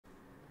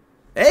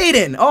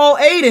Adin. Oh,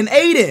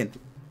 Adin.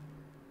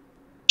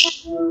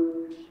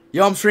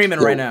 Yo, I'm streaming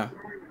right now.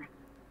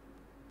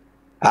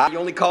 You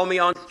only call me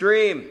on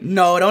stream.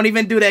 No, don't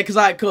even do that, cause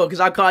I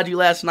called you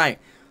last night.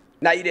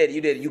 Nah, you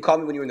did. You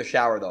called me when you were in the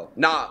shower, though.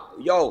 Nah,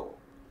 yo,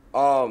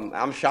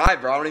 I'm shy,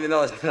 bro. I don't even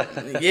know.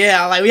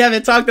 Yeah, like we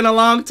haven't talked in a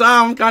long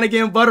time. I'm kind of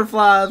getting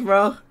butterflies,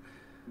 bro.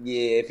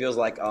 Yeah, it feels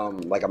like I'm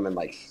in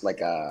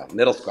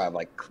middle school. I have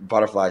like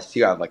butterflies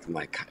too. I'm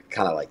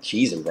kind of like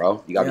cheesing,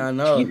 bro. You got me. I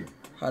know. Cheating.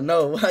 I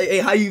know. Hey,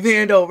 how you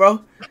been though,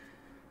 bro?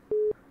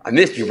 I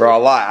missed you, bro, a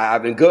lot.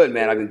 I've been good,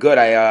 man. I've been good.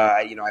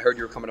 I heard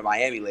you were coming to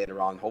Miami later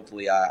on.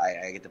 Hopefully,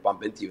 I get to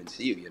bump into you and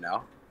see you. You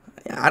know.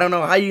 I don't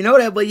know how you know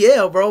that, but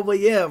yeah, bro.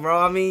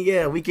 I mean,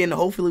 yeah, we can.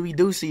 Hopefully, we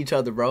do see each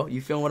other, bro. You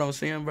feel what I'm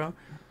saying, bro?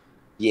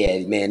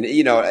 Yeah, man.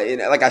 You know,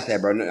 like I said,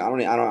 bro. I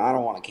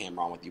don't want to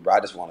camera on with you, bro. I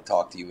just want to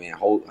talk to you, man.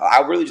 I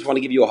really just want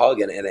to give you a hug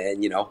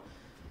and you know.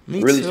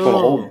 Me really too. just want to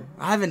hold you.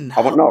 I haven't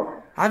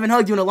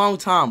hugged you in a long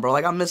time, bro.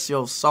 Like I miss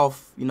your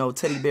soft,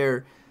 teddy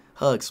bear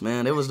hugs,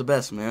 man. It was the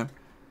best, man.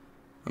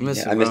 I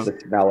miss you, I miss the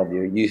smell of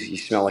you. You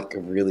smell like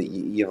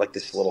you have like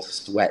this little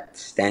sweat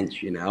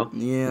stench, you know?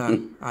 Yeah,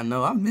 I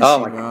know. I miss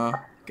you, bro.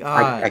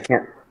 God.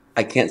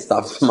 I can't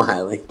stop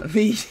smiling.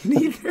 Me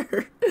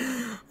neither.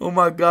 Oh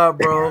my God,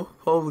 bro.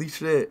 Holy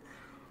shit.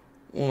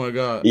 Oh my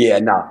God. Yeah,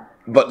 no.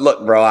 But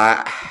look, bro,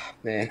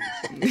 man.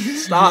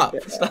 Stop.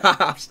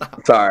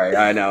 Sorry,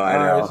 I know. All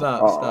right,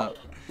 stop.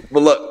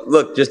 But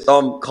look, just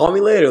call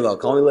me later though.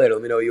 Call me later.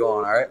 Let me know what you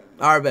on, all right?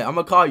 All right, bet. I'm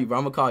gonna call you, bro.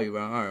 All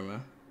right,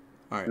 man.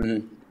 All right.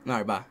 Mm-hmm. All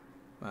right, bye.